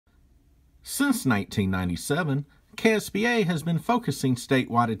Since 1997, KSBA has been focusing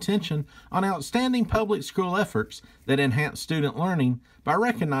statewide attention on outstanding public school efforts that enhance student learning by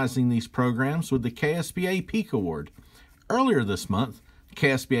recognizing these programs with the KSBA Peak Award. Earlier this month,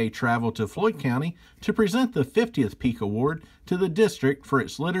 KSBA traveled to Floyd County to present the 50th Peak Award to the district for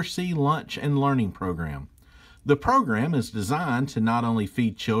its Literacy, Lunch, and Learning program. The program is designed to not only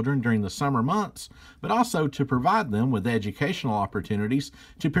feed children during the summer months, but also to provide them with educational opportunities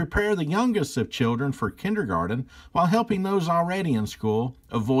to prepare the youngest of children for kindergarten while helping those already in school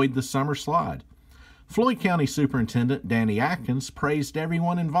avoid the summer slide. Floyd County Superintendent Danny Atkins praised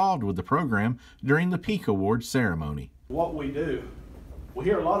everyone involved with the program during the Peak Award ceremony. What we do, we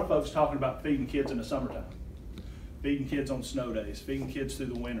hear a lot of folks talking about feeding kids in the summertime, feeding kids on snow days, feeding kids through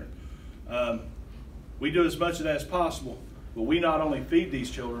the winter. We do as much of that as possible, but we not only feed these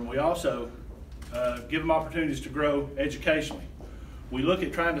children, we also give them opportunities to grow educationally. We look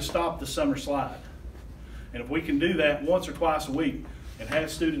at trying to stop the summer slide. And if we can do that once or twice a week and have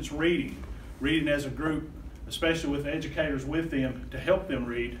students reading as a group, especially with educators with them to help them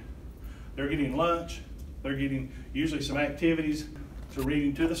read, they're getting lunch, they're getting usually some activities to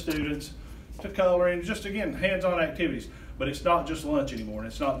reading to the students, to coloring, just again, hands-on activities. But it's not just lunch anymore, and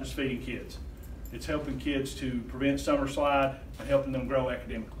it's not just feeding kids. It's helping kids to prevent summer slide and helping them grow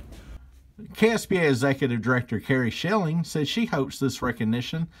academically. KSBA Executive Director Carrie Schelling says she hopes this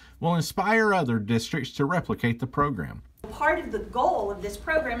recognition will inspire other districts to replicate the program. Part of the goal of this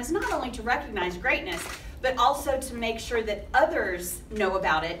program is not only to recognize greatness, but also to make sure that others know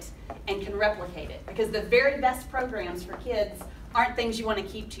about it and can replicate it. Because the very best programs for kids aren't things you want to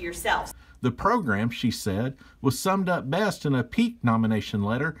keep to yourself. The program, she said, was summed up best in a Peak nomination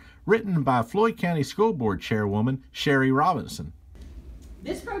letter written by Floyd County School Board Chairwoman Sherry Robinson.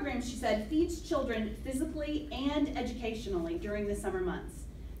 This program, she said, feeds children physically and educationally during the summer months.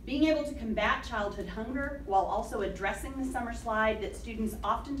 Being able to combat childhood hunger while also addressing the summer slide that students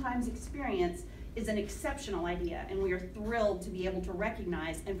oftentimes experience is an exceptional idea, and we are thrilled to be able to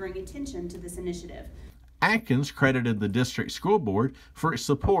recognize and bring attention to this initiative. Atkins credited the district school board for its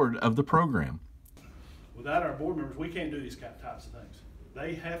support of the program. Without our board members, we can't do these types of things.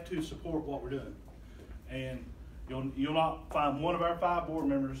 They have to support what we're doing. And you'll not find one of our 5 board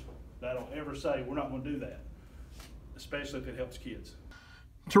members that'll ever say we're not going to do that, especially if it helps kids.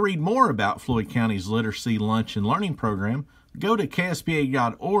 To read more about Floyd County's Literacy, Lunch, and Learning program, go to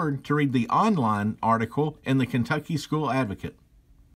ksba.org to read the online article in the Kentucky School Advocate.